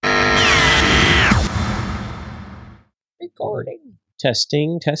recording.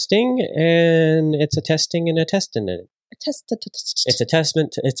 Testing, and it's a testing and a testing. It's a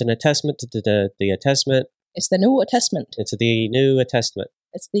testament. It's an attestment to the attestment. It's the New Testament. It's the New Testament.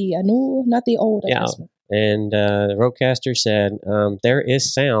 It's the new, not the Old Testament. And the roadcaster said, "There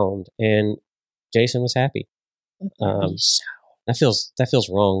is sound," and Jason was happy. That feels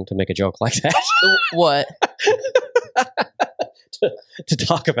wrong to make a joke like that. What? to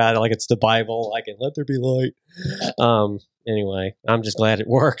talk about it like it's the Bible, like it let there be light. Anyway, I'm just glad it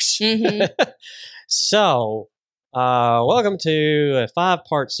works. Mm-hmm. So, welcome to a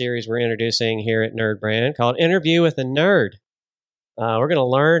 5-part series we're introducing here at Nerd Brand called Interview with a Nerd. We're going to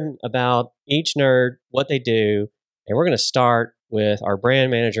learn about each nerd, what they do, and we're going to start with our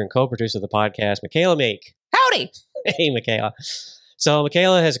brand manager and co-producer of the podcast, Mikayla Meek. Howdy! Hey, Mikayla. So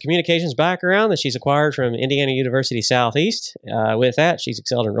Mikayla has a communications background that she's acquired from Indiana University Southeast. With that, she's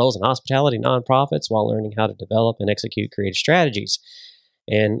excelled in roles in hospitality nonprofits while learning how to develop and execute creative strategies.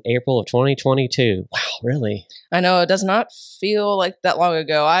 In April of 2022. Wow, really? I know, it does not feel like that long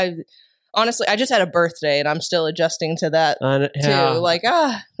ago. Honestly, I just had a birthday and I'm still adjusting to that too. Like,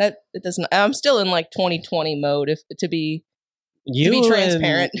 that it doesn't. I'm still in like 2020 mode to be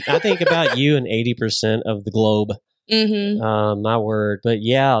transparent. I think about you and 80% of the globe. Mm-hmm. My word. But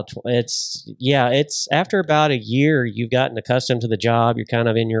it's after about a year, you've gotten accustomed to the job. You're kind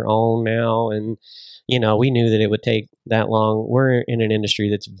of in your own now. And, we knew that it would take that long. We're in an industry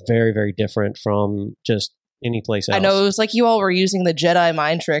that's very, very different from just any place else. I know, it was like you all were using the Jedi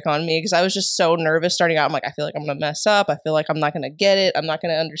mind trick on me because I was just so nervous starting out. I'm like, I feel like I'm going to mess up. I feel like I'm not going to get it. I'm not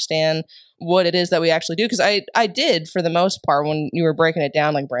going to understand what it is that we actually do. Because I did, for the most part, when you were breaking it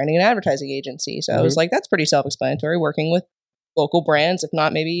down, like branding and advertising agency. So I was like, that's pretty self-explanatory, working with local brands, if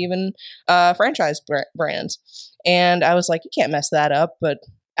not maybe even franchise brands. And I was like, you can't mess that up. But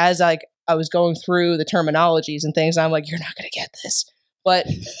as I was going through the terminologies and things, I'm like, you're not going to get this. But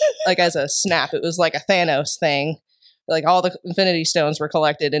like as a snap, it was like a Thanos thing. Like all the Infinity Stones were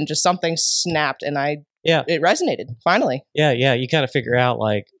collected and just something snapped and it resonated finally. Yeah. You kind of figure out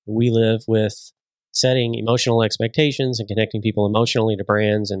like we live with setting emotional expectations and connecting people emotionally to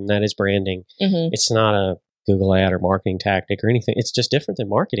brands, and that is branding. Mm-hmm. It's not a Google ad or marketing tactic or anything. It's just different than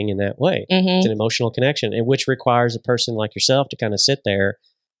marketing in that way. Mm-hmm. It's an emotional connection, and which requires a person like yourself to kind of sit there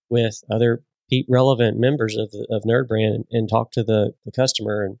with other relevant members of Nerd Brand and talk to the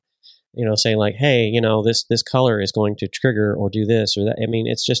customer and, saying like, hey, this color is going to trigger or do this or that. I mean,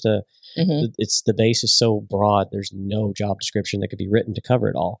 it's just it's the base is so broad. There's no job description that could be written to cover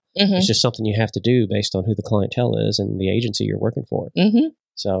it all. Mm-hmm. It's just something you have to do based on who the clientele is and the agency you're working for. Mm-hmm.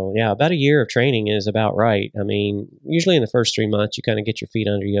 So yeah, about a year of training is about right. I mean, usually in the first 3 months, you kind of get your feet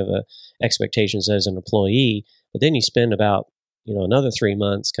under you, have expectations as an employee, but then you spend about another 3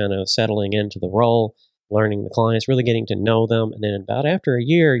 months kind of settling into the role, learning the clients, really getting to know them. And then about after a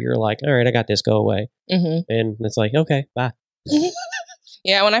year, you're like, all right, I got this, go away. Mm-hmm. And it's like, okay, bye.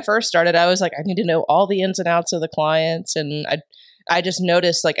 Yeah, when I first started, I was like, I need to know all the ins and outs of the clients. And I just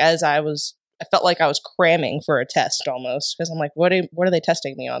noticed like I felt like I was cramming for a test almost, because I'm like, what are they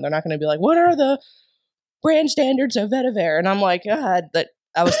testing me on? They're not going to be like, what are the brand standards of vetiver? And I'm like, God, that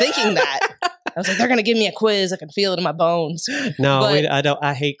I was thinking that. I was like, they're going to give me a quiz. I can feel it in my bones. No, I don't.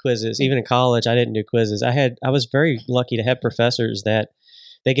 I hate quizzes. Even in college, I didn't do quizzes. I was very lucky to have professors that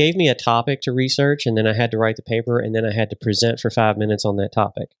they gave me a topic to research, and then I had to write the paper, and then I had to present for 5 minutes on that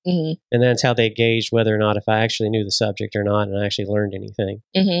topic. Mm-hmm. And that's how they gauged whether or not if I actually knew the subject or not, and I actually learned anything,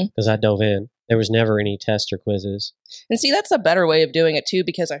 because I dove in. There was never any tests or quizzes. And see, that's a better way of doing it too,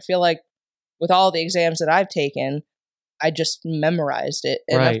 because I feel like with all the exams that I've taken, I just memorized it.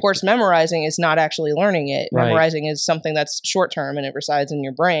 And right. Of course, memorizing is not actually learning it. Right. Memorizing is something that's short term and it resides in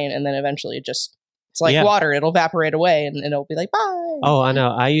your brain. And then eventually it's like water. It'll evaporate away and it'll be like, bye. Oh, I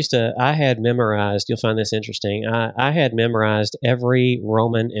know. I had memorized, you'll find this interesting. I had memorized every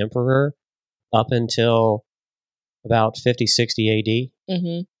Roman emperor up until about 50, 60 AD.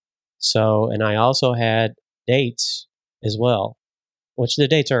 Mm-hmm. So, and I also had dates as well, which the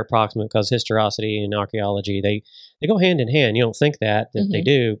dates are approximate because historicity and archaeology, they go hand in hand. You don't think that they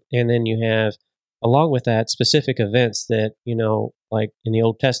do. And then you have, along with that, specific events that, like in the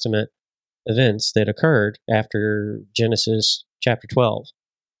Old Testament, events that occurred after Genesis chapter 12.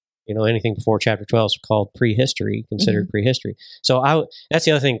 Anything before chapter 12 is called prehistory, considered prehistory. So that's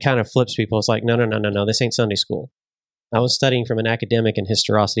the other thing kind of flips people. It's like, no, this ain't Sunday school. I was studying from an academic and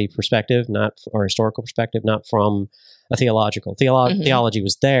historicity perspective, or historical perspective, not from a theological. Theology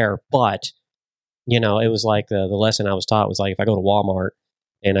was there, but, it was like the lesson I was taught was like, if I go to Walmart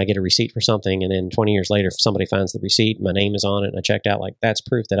and I get a receipt for something, and then 20 years later, if somebody finds the receipt, my name is on it, and I checked out, like, that's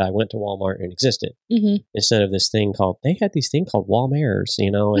proof that I went to Walmart and existed. Instead of this thing called, they had these thing called Walmares,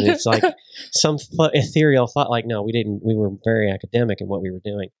 and it's like some ethereal thought, like, no, we didn't, we were very academic in what we were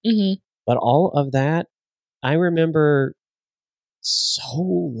doing. But all of that, I remember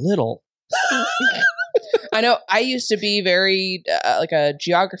so little. I know I used to be very like a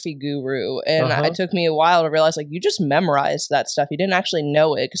geography guru, and it took me a while to realize, like, you just memorized that stuff. You didn't actually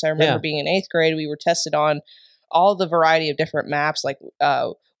know it, because I remember being in 8th grade, we were tested on all the variety of different maps, like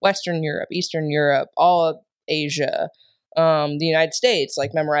Western Europe, Eastern Europe, all of Asia, the United States,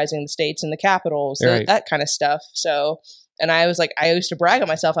 like memorizing the states and the capitals, that kind of stuff. So, and I was like, I used to brag on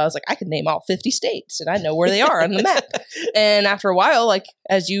myself. I was like, I could name all 50 states and I know where they are on the map. And after a while, like,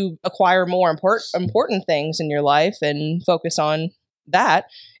 as you acquire more important things in your life and focus on that,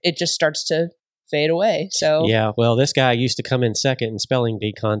 it just starts to fade away. So yeah, well, this guy used to come in second in spelling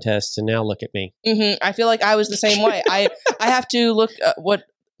bee contests, and now look at me. I feel like I was the same way. I have to look at what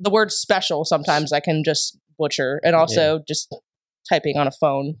the word special sometimes I can just butcher, and also just typing on a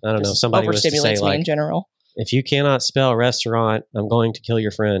phone. I don't know. Somebody was to say, like, me in general. If you cannot spell restaurant, I'm going to kill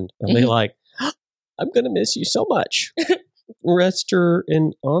your friend. And be like, I'm going to miss you so much. Restaurant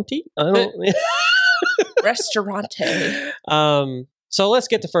auntie? I don't. Restaurante. So let's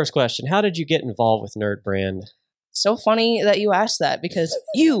get the first question. How did you get involved with Nerd Brand? So funny that you asked that, because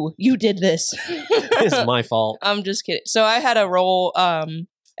you did this. It's my fault. I'm just kidding. So I had a role at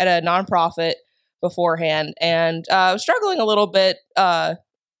a nonprofit beforehand, and I was struggling a little bit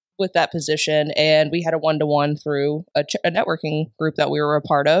with that position, and we had a one-to-one through a networking group that we were a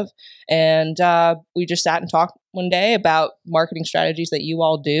part of, and we just sat and talked one day about marketing strategies that you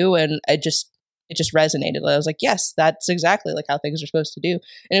all do, and it just resonated. I was like, yes, that's exactly like how things are supposed to do.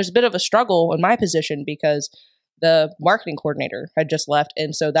 And it was a bit of a struggle in my position, because the marketing coordinator had just left,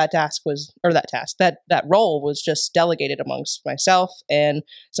 and so that role was just delegated amongst myself and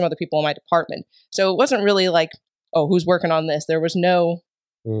some other people in my department. So it wasn't really like, oh, who's working on this? There was no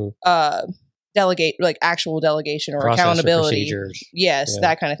actual delegation or process accountability. Or yes,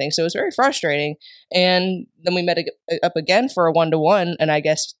 that kind of thing. So it was very frustrating. And then we met up again for a one-to-one, and I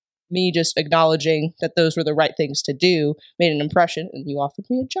guess me just acknowledging that those were the right things to do made an impression, and you offered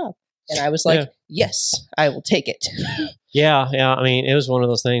me a job. And I was like, yes, I will take it. Yeah. I mean, it was one of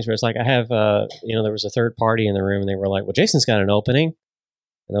those things where it's like, I have, there was a third party in the room, and they were like, well, Jason's got an opening.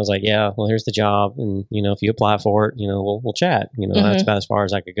 And I was like, yeah, well, here's the job. And, if you apply for it, we'll chat. That's about as far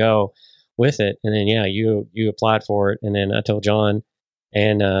as I could go with it. And then, you applied for it. And then I told John,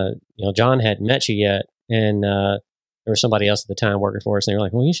 and, John hadn't met you yet. And there was somebody else at the time working for us. And they were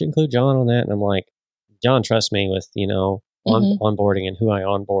like, well, you should include John on that. And I'm like, John trusts me with, onboarding and who I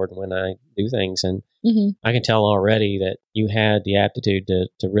onboard when I do things. And I can tell already that you had the aptitude to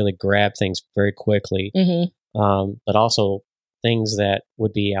really grab things very quickly, but also things that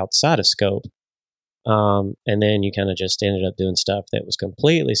would be outside of scope. And then you kind of just ended up doing stuff that was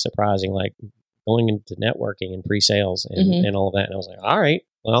completely surprising, like going into networking and pre-sales and all of that. And I was like, all right,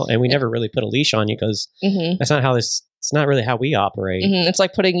 well, and we never really put a leash on you, because that's not how it's not really how we operate. It's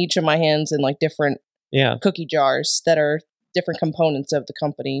like putting each of my hands in like different cookie jars that are different components of the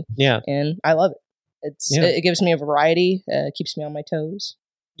company. Yeah. And I love it. It gives me a variety, keeps me on my toes.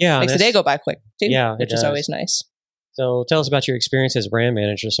 Yeah. Makes the day go by quick too. Yeah. Which is always nice. So tell us about your experience as a brand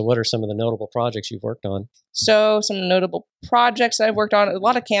manager. So what are some of the notable projects you've worked on? So some notable projects I've worked on, a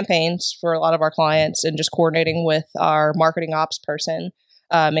lot of campaigns for a lot of our clients, and just coordinating with our marketing ops person,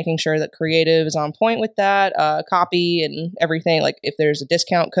 making sure that creative is on point with that, copy and everything. Like if there's a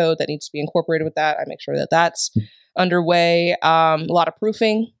discount code that needs to be incorporated with that, I make sure that that's underway. A lot of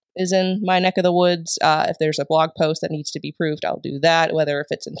proofing is in my neck of the woods. If there's a blog post that needs to be proofed, I'll do that, whether if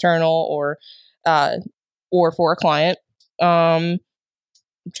it's internal or for a client. I'm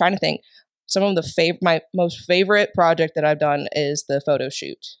trying to think. Some of my most favorite project that I've done is the photo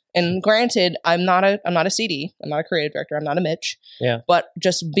shoot. And granted, I'm not a CD. I'm not a creative director. I'm not a Mitch. Yeah. But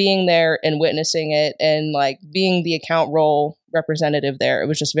just being there and witnessing it, and like being the account role representative there, it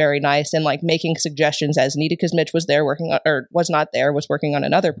was just very nice. And like making suggestions as needed, because Mitch was there working on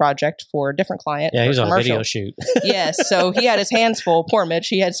another project for a different client. Yeah, he was on a video shoot. Yes. So he had his hands full. Poor Mitch.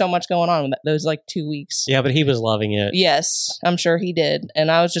 He had so much going on in those like 2 weeks. Yeah, but he was loving it. Yes, I'm sure he did. And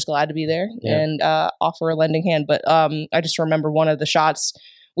I was just glad to be there and offer a lending hand. But I just remember one of the shots,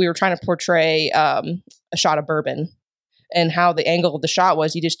 we were trying to portray a shot of bourbon, and how the angle of the shot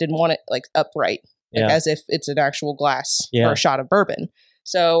was, you just didn't want it like upright, as if it's an actual glass or a shot of bourbon.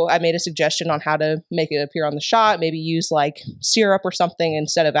 So I made a suggestion on how to make it appear on the shot, maybe use like syrup or something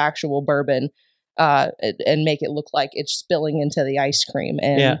instead of actual bourbon. and make it look like it's spilling into the ice cream.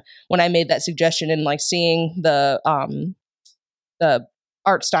 And when I made that suggestion and like seeing the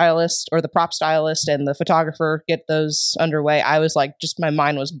art stylist or the prop stylist and the photographer get those underway, I was like, just my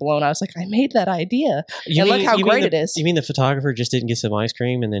mind was blown. I was like, I made that idea. Look how great it is. You mean the photographer just didn't get some ice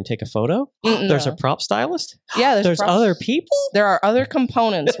cream and then take a photo? There's a prop stylist? Yeah. There's other people? There are other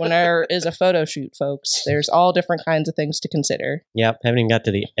components when there is a photo shoot, folks. There's all different kinds of things to consider. Yep. Haven't even got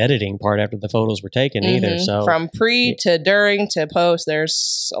to the editing part after the photos were taken either. So from pre to during to post,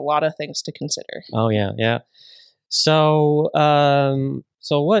 there's a lot of things to consider. Oh, yeah. Yeah. So,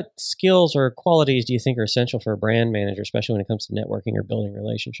 so what skills or qualities do you think are essential for a brand manager, especially when it comes to networking or building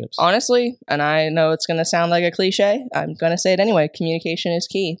relationships? Honestly, and I know it's going to sound like a cliche, I'm going to say it anyway, communication is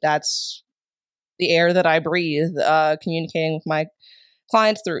key. That's the air that I breathe, communicating with my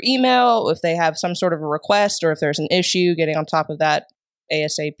clients through email, if they have some sort of a request or if there's an issue, getting on top of that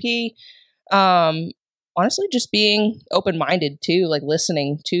ASAP. Honestly, just being open-minded too, like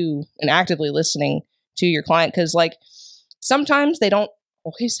listening to and actively listening to your client, because like sometimes they don't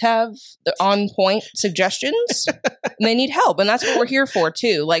always have the on-point suggestions and they need help, and that's what we're here for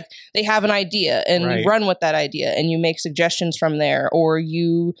too. Like they have an idea and you run with that idea and you make suggestions from there, or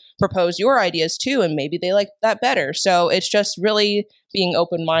you propose your ideas too and maybe they like that better. So it's just really being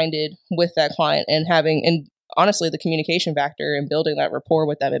open-minded with that client and having, and honestly the communication factor and building that rapport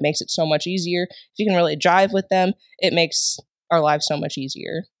with them, it makes it so much easier. If you can really jive with them, it makes our lives so much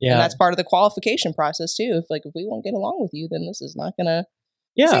easier. Yeah. And that's part of the qualification process too. If we won't get along with you, then this is not gonna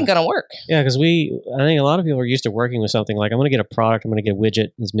this ain't gonna work. Yeah, because I think a lot of people are used to working with something like, I'm gonna get a product, I'm gonna get a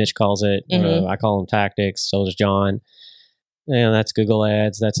widget, as Mitch calls it. I call them tactics, so does John. And that's Google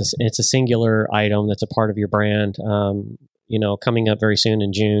Ads. It's a singular item that's a part of your brand. Coming up very soon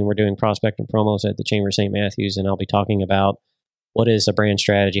in June, we're doing prospect and promos at the Chamber of St. Matthews, and I'll be talking about what is a brand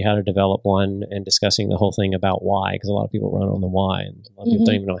strategy, how to develop one, and discussing the whole thing about why, because a lot of people run on the why, and a lot of people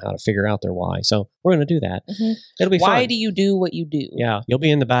don't even know how to figure out their why. So we're going to do that. It'll be fun. Why do you do what you do? Yeah. You'll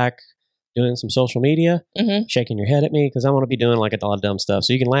be in the back doing some social media, shaking your head at me, because I want to be doing like a lot of dumb stuff.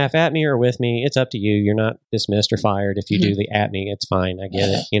 So you can laugh at me or with me. It's up to you. You're not dismissed or fired if you do the at me. It's fine. I get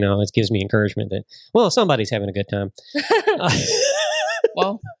it. It gives me encouragement that, somebody's having a good time.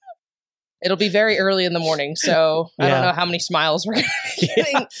 Well, it'll be very early in the morning, so I don't know how many smiles we're going to be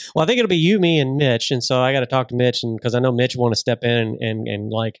getting. Well, I think it'll be you, me, and Mitch, and so I got to talk to Mitch, and because I know Mitch want to step in and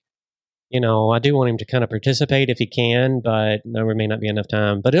like, I do want him to kind of participate if he can, but there may not be enough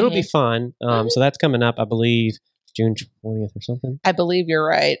time. But it'll be fun. So that's coming up, I believe, June 20th or something. I believe you're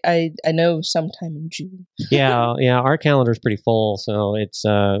right. I know sometime in June. Yeah. Our calendar is pretty full, so it's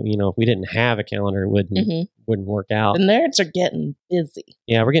if we didn't have a calendar, it wouldn't work out. The nerds are getting busy.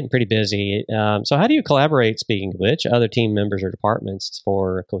 Yeah, we're getting pretty busy. So how do you collaborate, speaking of which, other team members or departments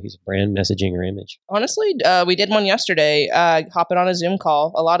for cohesive brand messaging or image? Honestly, we did one yesterday, hopping on a Zoom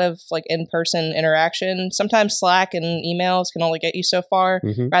call. A lot of like in-person interaction. Sometimes Slack and emails can only get you so far,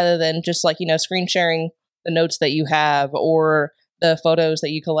 rather than just like, screen sharing the notes that you have or the photos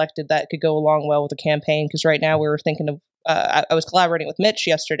that you collected that could go along well with the campaign. Because right now we were thinking of, I was collaborating with Mitch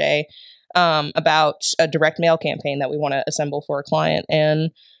yesterday about a direct mail campaign that we want to assemble for a client,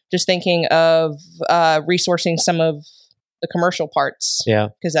 and just thinking of resourcing some of the commercial parts. Yeah,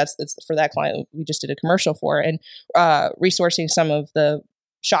 because that's for that client we just did a commercial for, and resourcing some of the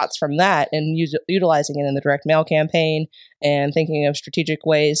shots from that and utilizing it in the direct mail campaign, and thinking of strategic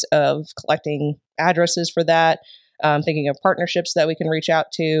ways of collecting addresses for that, thinking of partnerships that we can reach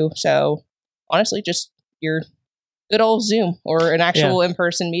out to. So honestly, just your good old Zoom or an actual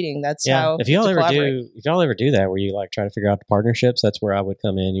in-person meeting. That's how if y'all ever do that, where you like try to figure out the partnerships, that's where I would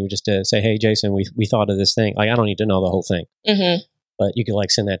come in. You would just say, hey Jason, we thought of this thing. Like, I don't need to know the whole thing. But you could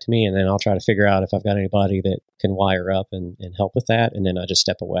like send that to me, and then I'll try to figure out if I've got anybody that can wire up and help with that. And then I just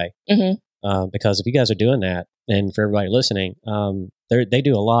step away. Because if you guys are doing that, and for everybody listening, they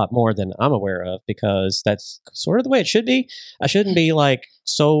do a lot more than I'm aware of, because that's sort of the way it should be. I shouldn't be like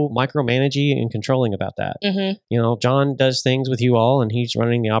so micromanaging and controlling about that. John does things with you all, and he's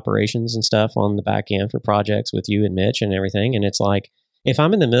running the operations and stuff on the back end for projects with you and Mitch and everything. And it's like, if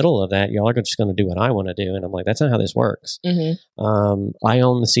I'm in the middle of that, y'all are just going to do what I want to do. And I'm like, that's not how this works. I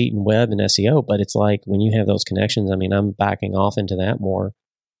own the seat in web and SEO, but it's like when you have those connections, I mean, I'm backing off into that more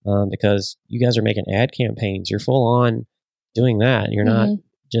because you guys are making ad campaigns. You're full on doing that. You're not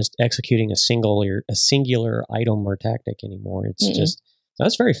just executing a singular item or tactic anymore. It's just,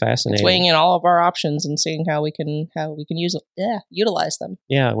 that's very fascinating. It's weighing in all of our options and seeing how we can utilize them.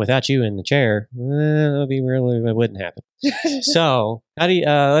 Yeah, without you in the chair, it wouldn't happen. So, how do you?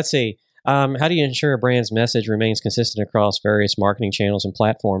 Let's see. How do you ensure a brand's message remains consistent across various marketing channels and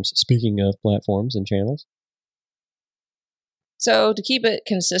platforms? Speaking of platforms and channels. So to keep it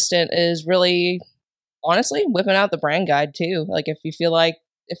consistent is really, honestly, whipping out the brand guide too. Like if you feel like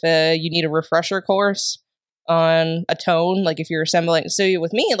if you need a refresher course on a tone, like if you're assembling, so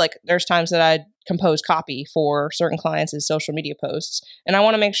with me, like there's times that I compose copy for certain clients' social media posts, and I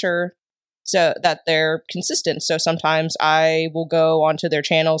want to make sure so that they're consistent. So sometimes I will go onto their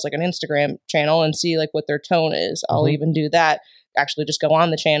channels, like an Instagram channel, and see like what their tone is. I'll even do that. Actually, just go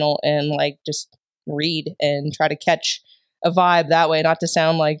on the channel and like just read and try to catch a vibe that way, not to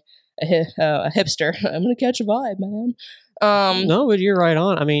sound like a hipster. I'm gonna catch a vibe, man. No, but you're right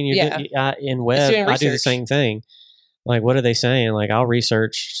on. I mean, in web, I do the same thing. Like, what are they saying? Like, I'll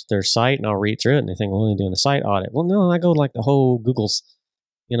research their site and I'll read through it, and they think, well, they're doing a site audit. Well, no, I go like the whole Google's.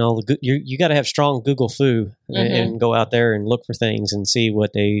 You got to have strong Google foo and go out there and look for things and see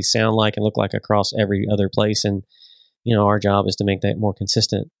what they sound like and look like across every other place. And our job is to make that more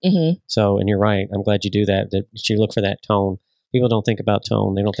consistent. So, and you're right. I'm glad you do that. That you look for that tone. People don't think about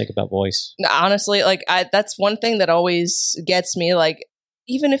tone. They don't think about voice. Honestly, like that's one thing that always gets me. Like,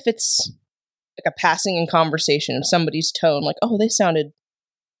 even if it's like a passing in conversation of somebody's tone, like, oh, they sounded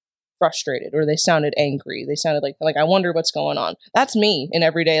frustrated or they sounded angry. They sounded like I wonder what's going on. That's me in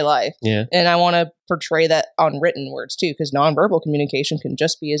everyday life. Yeah. And I want to portray that on written words too, because nonverbal communication can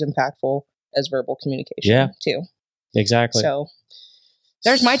just be as impactful as verbal communication too. Exactly. So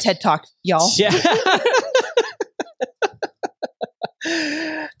there's my TED Talk, y'all. Yeah.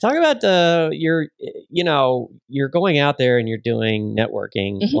 Talk about you're going out there and you're doing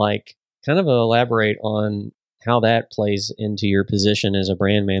networking, like kind of elaborate on how that plays into your position as a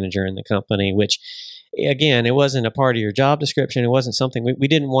brand manager in the company, which again, it wasn't a part of your job description. It wasn't something we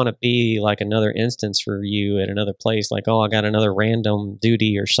didn't want to be like another instance for you at another place. Like, oh, I got another random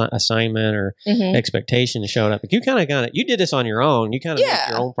duty or assignment or expectation showed up. Like you kind of you did this on your own. You kind of make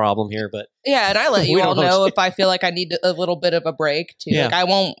your own problem here, but and I let you all know if I feel like I need a little bit of a break too. Like I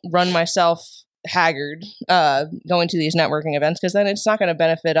won't run myself haggard going to these networking events, because then it's not going to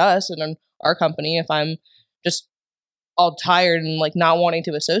benefit us and our company if I'm just all tired and like not wanting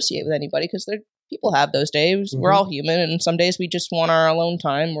to associate with anybody, because people have those days. We're all human, and some days we just want our alone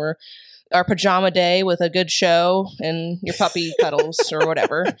time. We're our pajama day with a good show and your puppy cuddles or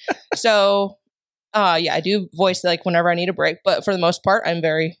whatever. So, I do voice like whenever I need a break, but for the most part, I'm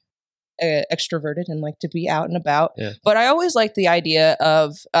very extroverted and like to be out and about. Yeah. But I always like the idea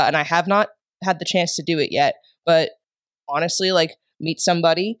of, and I have not had the chance to do it yet, but honestly, like meet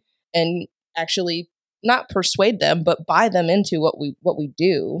somebody and actually not persuade them, but buy them into what we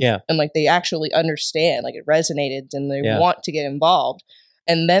do. Yeah. And like they actually understand, like it resonated and they want to get involved.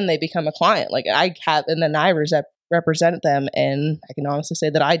 And then they become a client. Like I have, and then I represent them, and I can honestly say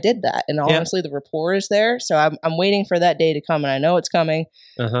that I did that. And honestly, the rapport is there. So I'm waiting for that day to come, and I know it's coming.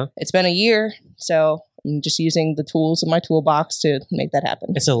 It's been a year, so I'm just using the tools in my toolbox to make that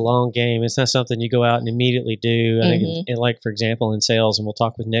happen. It's a long game. It's not something you go out and immediately do. I think, like for example, in sales, and we'll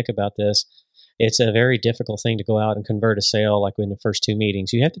talk with Nick about this. It's a very difficult thing to go out and convert a sale like in the first 2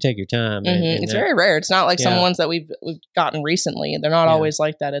 meetings. You have to take your time. And it's very rare. It's not like some ones that we've gotten recently. They're not always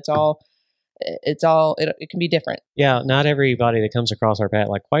like that. It can be different. Yeah, not everybody that comes across our path,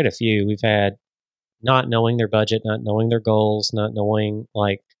 like quite a few, we've had not knowing their budget, not knowing their goals, not knowing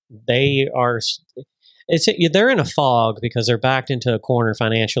like they're in a fog because they're backed into a corner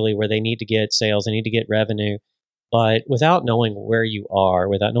financially where they need to get sales, they need to get revenue. But without knowing where you are,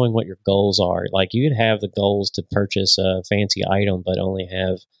 without knowing what your goals are, like you could have the goals to purchase a fancy item, but only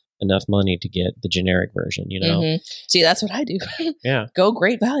have enough money to get the generic version, See, that's what I do. Yeah. Go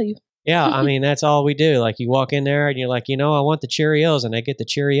great value. Yeah. I mean, that's all we do. Like you walk in there and you're like, I want the Cheerios, and I get the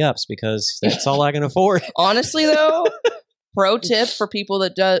Cheery Ups because that's all I can afford. Honestly, though, pro tip for people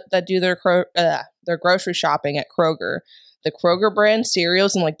that do their grocery shopping at Kroger. The Kroger brand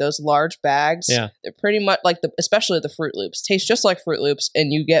cereals in like those large bags, they're pretty much like especially the Fruit Loops, taste just like Fruit Loops,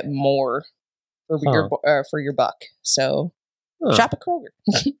 and you get more for your buck. So shop at Kroger.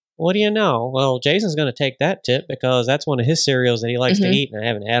 What do you know? Well, Jason's going to take that tip because that's one of his cereals that he likes to eat, and I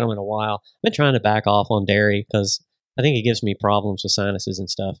haven't had them in a while. I've been trying to back off on dairy because I think it gives me problems with sinuses and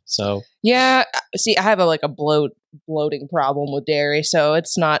stuff. So yeah, see, I have a bloating problem with dairy, so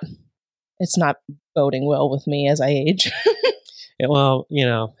it's not boding well with me as I age. Yeah, well,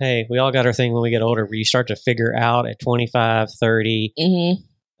 hey, we all got our thing when we get older where you start to figure out at 25, 30,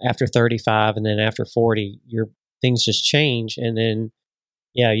 after 35, and then after 40, your things just change. And then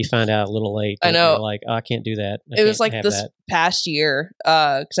Yeah, you find out a little late. I know. You're like, oh, I can't do that. It was like this past year,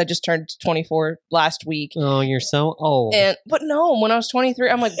 because I just turned 24 last week. Oh, you're so old. But no, when I was 23,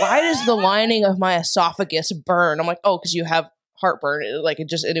 I'm like, why does the lining of my esophagus burn? I'm like, oh, because you have heartburn.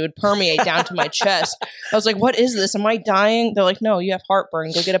 It would permeate down to my chest. I was like, what is this? Am I dying? They're like, no, you have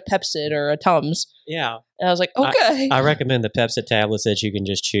heartburn. Go get a Pepcid or a Tums. Yeah. And I was like, okay. I recommend the Pepcid tablets that you can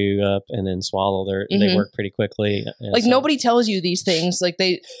just chew up and then swallow. They work pretty quickly. Nobody tells you these things.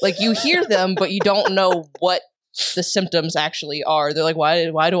 You hear them, but you don't know what the symptoms actually are. They're like,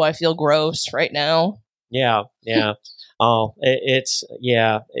 why do I feel gross right now? Yeah. Yeah. Oh, it's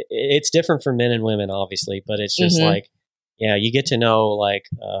different for men and women, obviously, but it's just you get to know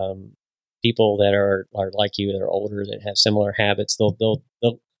people that are like you, that are older, that have similar habits. They'll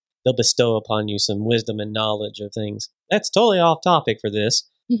bestow upon you some wisdom and knowledge of things. That's totally off topic for this,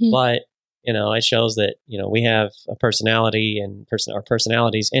 but it shows that we have a personality and our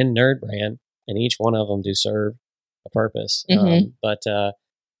personalities in Nerd Brand, and each one of them do serve a purpose.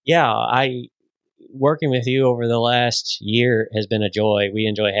 Working with you over the last year has been a joy. We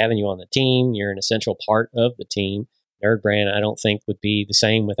enjoy having you on the team. You're an essential part of the team. Nerd Brand, I don't think, would be the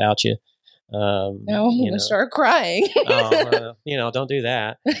same without you. I'm going to start crying. Don't do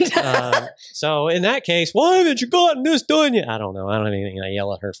that. So in that case, why haven't you gotten this done yet? I don't know. I don't have anything I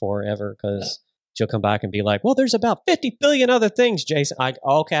yell at her for ever, because she'll come back and be like, well, there's about 50 billion other things, Jason.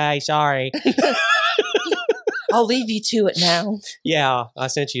 Okay, sorry. I'll leave you to it now. Yeah, I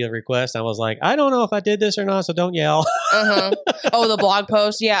sent you a request. I was like, I don't know if I did this or not, so don't yell. Oh, the blog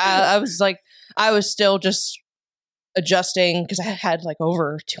post. Yeah, I was still just adjusting, because I had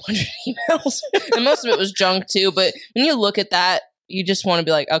over 200 emails, and most of it was junk too. But when you look at that, you just want to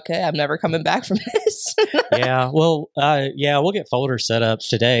be like, okay, I'm never coming back from this. Yeah, well, we'll get folders set up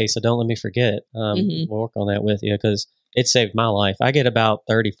today, so don't let me forget. We'll work on that with you, because it saved my life. I get about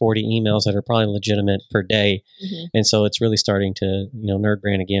 30, 40 emails that are probably legitimate per day. And so it's really starting to, Nerd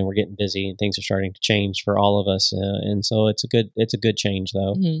Brand again, we're getting busy and things are starting to change for all of us. And so it's a good change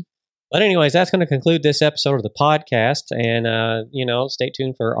though. But anyways, that's going to conclude this episode of the podcast. And, stay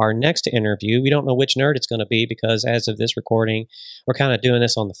tuned for our next interview. We don't know which nerd it's going to be, because as of this recording, we're kind of doing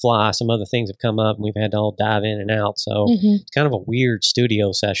this on the fly. Some other things have come up and we've had to all dive in and out. So it's kind of a weird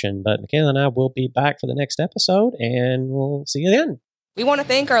studio session. But Mikayla and I will be back for the next episode, and we'll see you then. We want to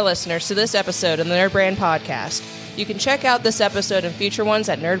thank our listeners to this episode of the Nerd Brand Podcast. You can check out this episode and future ones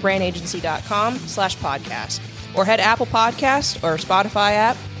at nerdbrandagency.com/podcast, or head to Apple Podcast or Spotify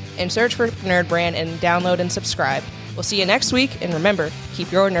app and search for Nerd Brand and download and subscribe. We'll see you next week, and remember, keep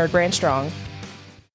your Nerd Brand strong.